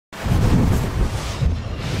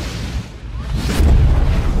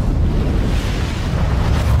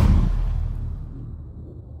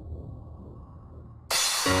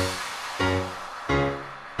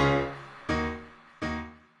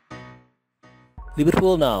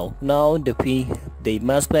Liverpool now the fee they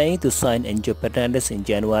must pay to sign Enzo Fernandez in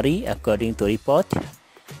January, according to report.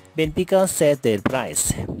 Benfica set their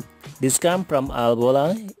price. This comes from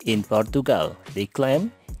Albola in Portugal. They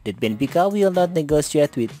claim that Benfica will not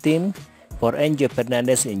negotiate with team for Enzo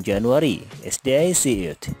Fernandez in January, as they see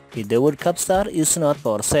it. The World Cup star is not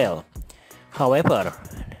for sale. However,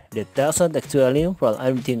 that doesn't actually rule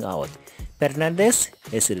anything out. Fernandez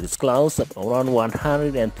has a risk clause of around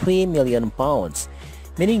 £103 million,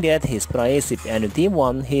 meaning that his price if any team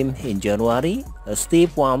won him in January, a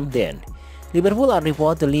steep one then. Liverpool are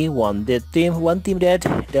reportedly one team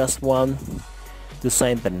that does want to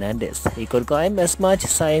sign Fernandez. He could claim as much,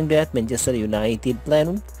 saying that Manchester United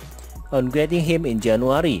planned on getting him in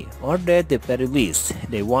January, or that the very least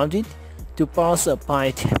they wanted to pause a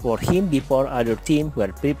fight for him before other teams were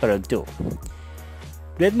prepared to.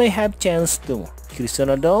 That may have chance to.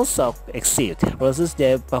 Cristiano Ronaldo's exit versus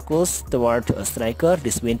their focus toward a striker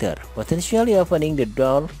this winter, potentially opening the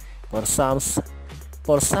door for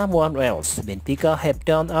someone else. Benfica have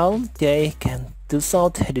done all they can to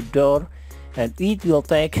shut the door, and it will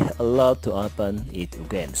take a lot to open it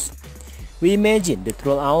again. We imagine that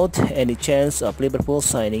rule out any chance of Liverpool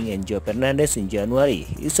signing Enzo Fernandez in January.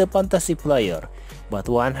 He's a fantastic player, but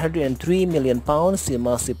 £103 million is a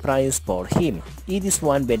massive price for him. It is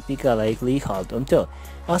one Benfica likely hold on to,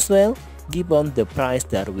 as well, given the price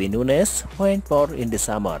Darwin Núñez went for in the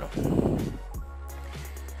summer.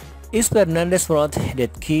 Is Fernandez worth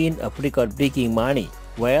that kind of record-breaking money?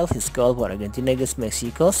 Well, his goal for Argentina against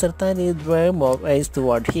Mexico certainly drew more eyes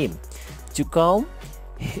toward him. Chukwum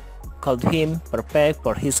called him perfect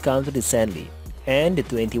for his country recently, and the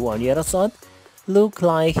 21-year-old looked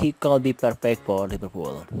like he could be perfect for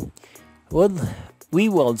Liverpool. We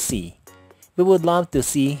will see. We would love to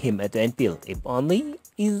see him at Anfield, if only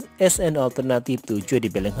as an alternative to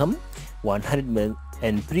Jude Bellingham. £103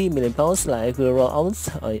 million like we roll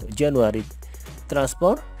out January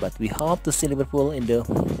transfer, but we hope to see Liverpool in the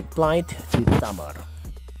flight this summer.